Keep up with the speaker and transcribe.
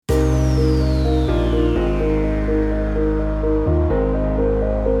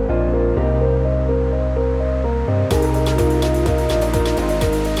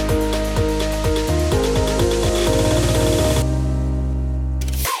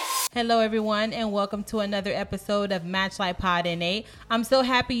Hello, everyone, and welcome to another episode of Matchlight Pod NA. I'm so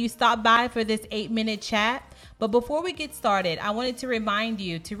happy you stopped by for this 8-minute chat. But before we get started, I wanted to remind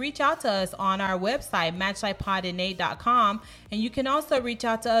you to reach out to us on our website, matchlightpodna.com, and you can also reach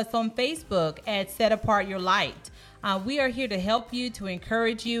out to us on Facebook at Set Apart Your Light. We are here to help you, to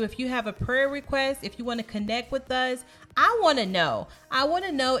encourage you. If you have a prayer request, if you want to connect with us, I want to know. I want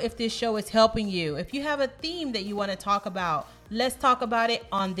to know if this show is helping you. If you have a theme that you want to talk about, let's talk about it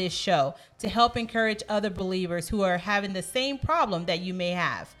on this show to help encourage other believers who are having the same problem that you may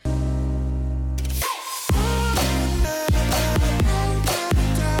have.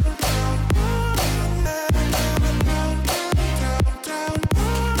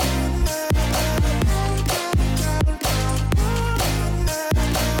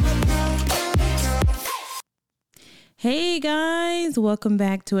 Hey guys, welcome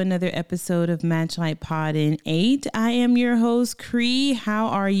back to another episode of Matchlight Pod NA. I am your host, Cree. How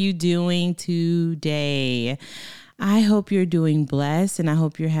are you doing today? I hope you're doing blessed, and I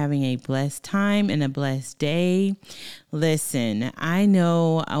hope you're having a blessed time and a blessed day. Listen, I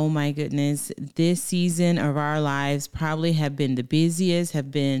know, oh my goodness, this season of our lives probably have been the busiest, have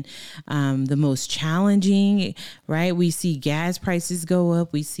been the most challenging, right? We see gas prices go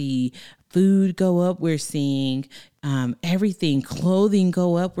up. We see food go up. We're seeing everything, clothing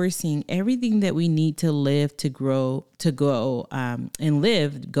go up. We're seeing everything that we need to live, to grow, to go and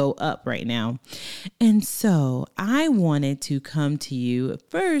live go up right now. And so I wanted to come to you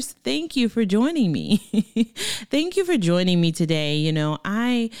first. Thank you for joining me. Thank you for joining me today. You know,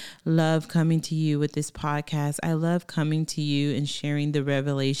 I love coming to you with this podcast. I love coming to you and sharing the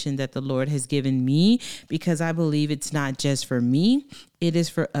revelation that the Lord has given me, because I believe it's not just for me. It is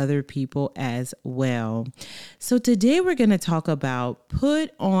for other people as well. So today we're going to talk about put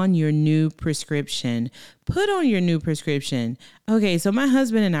on your new prescription. Put on your new prescription. Okay, so my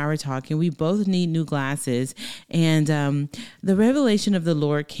husband and I were talking. We both need new glasses. And the revelation of the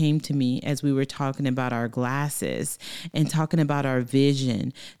Lord came to me as we were talking about our glasses and talking about our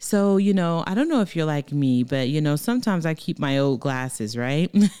vision. So, you know, I don't know if you're like me, but, you know, sometimes I keep my old glasses, right?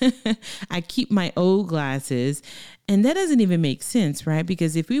 I keep my old glasses. And that doesn't even make sense, right?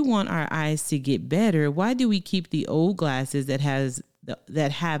 Because if we want our eyes to get better, why do we keep the old glasses that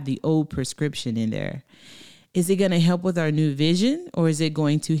have the old prescription in there? Is it going to help with our new vision, or is it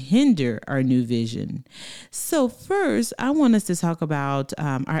going to hinder our new vision? So first, I want us to talk about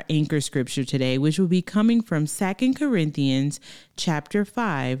our anchor scripture today, which will be coming from 2 Corinthians chapter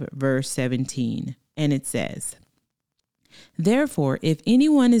 5, verse 17. And it says, "Therefore, if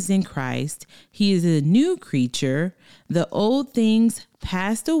anyone is in Christ, he is a new creature. The old things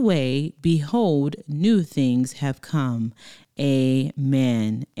passed away. Behold, new things have come."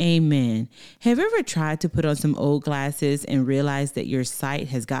 Amen. Amen. Have you ever tried to put on some old glasses and realized that your sight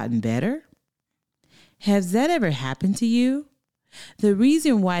has gotten better? Has that ever happened to you? The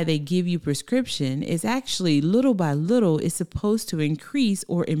reason why they give you prescription is actually little by little is supposed to increase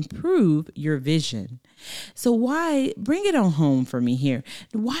or improve your vision. So why, bring it on home for me here.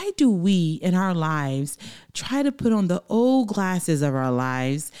 Why do we in our lives try to put on the old glasses of our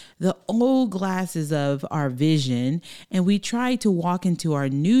lives, the old glasses of our vision, and we try to walk into our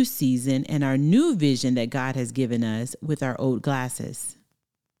new season and our new vision that God has given us with our old glasses?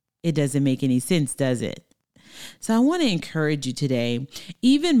 It doesn't make any sense, does it? So I want to encourage you today,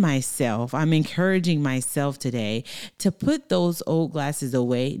 even myself, I'm encouraging myself today to put those old glasses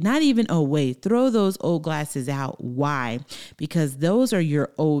away, not even away, throw those old glasses out. Why? Because those are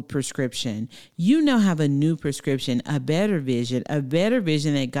your old prescription. You now have a new prescription, a better vision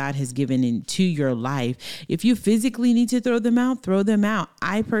that God has given into your life. If you physically need to throw them out, throw them out.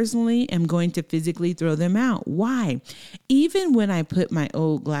 I personally am going to physically throw them out. Why? Even when I put my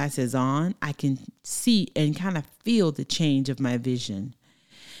old glasses on, I can see and kind of feel the change of my vision.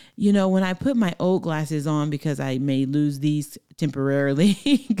 You know, when I put my old glasses on, because I may lose these temporarily,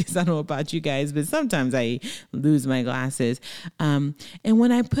 because I don't know about you guys, but sometimes I lose my glasses. And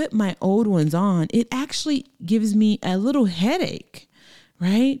when I put my old ones on, it actually gives me a little headache,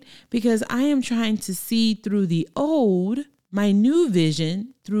 right? Because I am trying to see through my new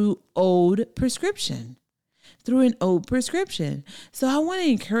vision through old prescription. Through an old prescription. So I want to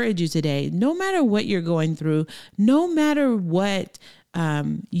encourage you today, no matter what you're going through, no matter what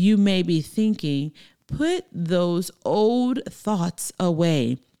you may be thinking, put those old thoughts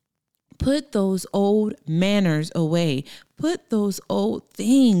away. Put those old manners away. Put those old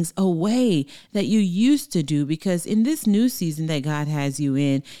things away that you used to do, because in this new season that God has you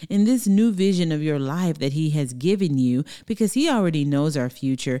in this new vision of your life that he has given you, because he already knows our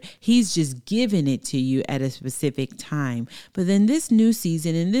future, he's just given it to you at a specific time. But then this new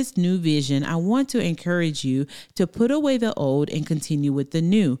season, in this new vision, I want to encourage you to put away the old and continue with the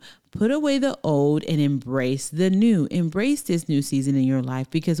new. Put away the old and embrace the new. Embrace this new season in your life,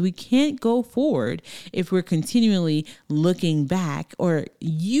 because we can't go forward if we're continually looking back or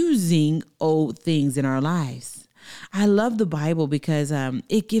using old things in our lives. I love the Bible because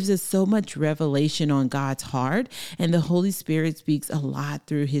it gives us so much revelation on God's heart, and the Holy Spirit speaks a lot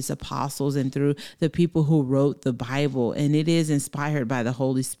through his apostles and through the people who wrote the Bible, and it is inspired by the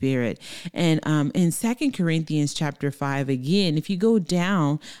Holy Spirit. And in 2 Corinthians chapter 5, again, if you go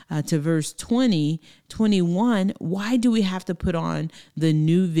down to verse 20, 21, why do we have to put on the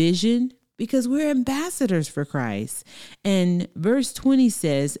new vision? Because we're ambassadors for Christ. And verse 20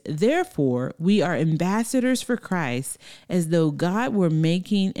 says, therefore, we are ambassadors for Christ, as though God were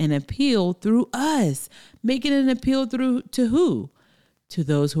making an appeal through us. Making an appeal through to who? To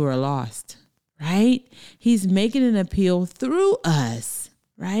those who are lost, right? He's making an appeal through us,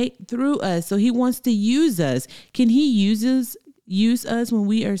 right? Through us. So he wants to use us. Can he use us when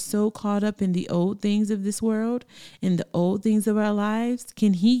we are so caught up in the old things of this world, in the old things of our lives?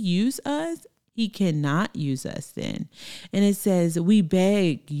 Can he use us? He cannot use us then. And it says, we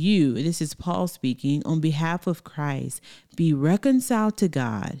beg you, this is Paul speaking, on behalf of Christ, be reconciled to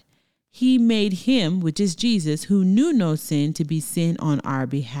God. He made him, which is Jesus, who knew no sin, to be sin on our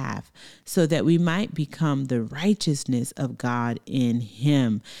behalf, so that we might become the righteousness of God in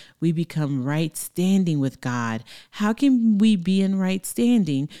him. We become right standing with God. How can we be in right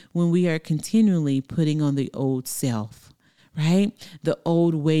standing when we are continually putting on the old self? Right? The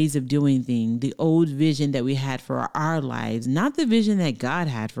old ways of doing things, the old vision that we had for our lives, not the vision that God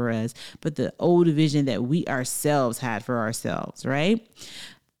had for us, but the old vision that we ourselves had for ourselves, right?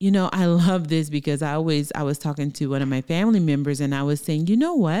 You know, I love this because I was talking to one of my family members, and I was saying, you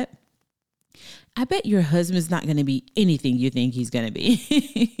know what? I bet your husband's not going to be anything you think he's going to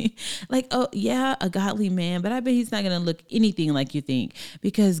be. Like, oh, yeah, a godly man, but I bet he's not going to look anything like you think,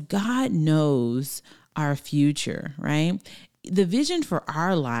 because God knows our future, right? The vision for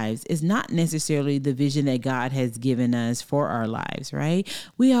our lives is not necessarily the vision that God has given us for our lives, right?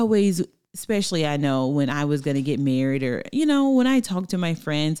 We always, especially I know when I was going to get married, or, you know, when I talk to my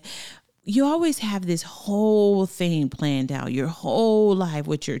friends, you always have this whole thing planned out, your whole life,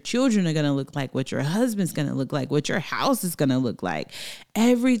 what your children are going to look like, what your husband's going to look like, what your house is going to look like,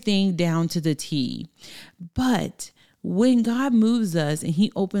 everything down to the T. But when God moves us and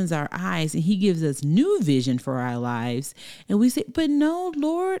he opens our eyes and he gives us new vision for our lives, and we say, but no,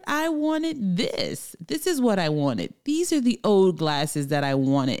 Lord, I wanted this. This is what I wanted. These are the old glasses that I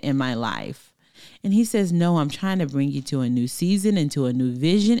wanted in my life. And he says, no, I'm trying to bring you to a new season and to a new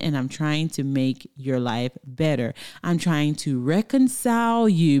vision, and I'm trying to make your life better. I'm trying to reconcile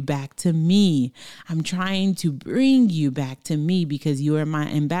you back to me. I'm trying to bring you back to me, because you are my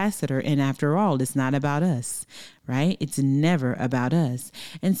ambassador. And after all, it's not about us, right? It's never about us.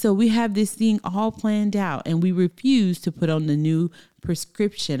 And so we have this thing all planned out, and we refuse to put on the new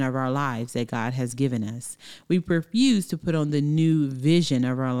prescription of our lives that God has given us. We refuse to put on the new vision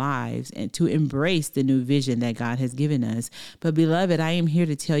of our lives and to embrace the new vision that God has given us. But beloved, I am here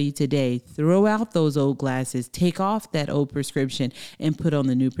to tell you today, throw out those old glasses, take off that old prescription, and put on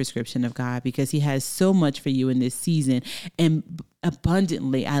the new prescription of God, because he has so much for you in this season, and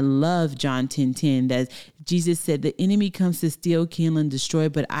abundantly. I love John 10:10, that Jesus said, the enemy comes to steal, kill, and destroy,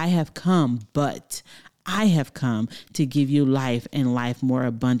 but I have come to give you life, and life more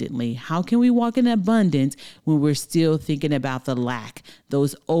abundantly. How can we walk in abundance when we're still thinking about the lack,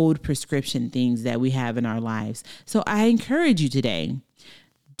 those old prescription things that we have in our lives? So I encourage you today,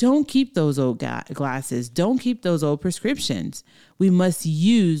 don't keep those old glasses. Don't keep those old prescriptions. We must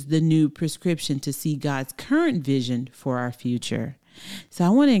use the new prescription to see God's current vision for our future. So I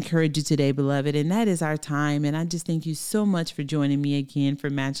want to encourage you today, beloved, and that is our time. And I just thank you so much for joining me again for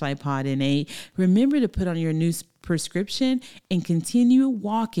Matchlight Pod in 8. Remember to put on your new prescription and continue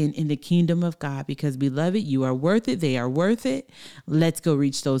walking in the kingdom of God, because, beloved, you are worth it. They are worth it. Let's go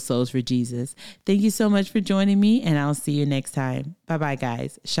reach those souls for Jesus. Thank you so much for joining me, and I'll see you next time. Bye-bye,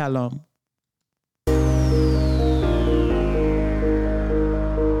 guys. Shalom.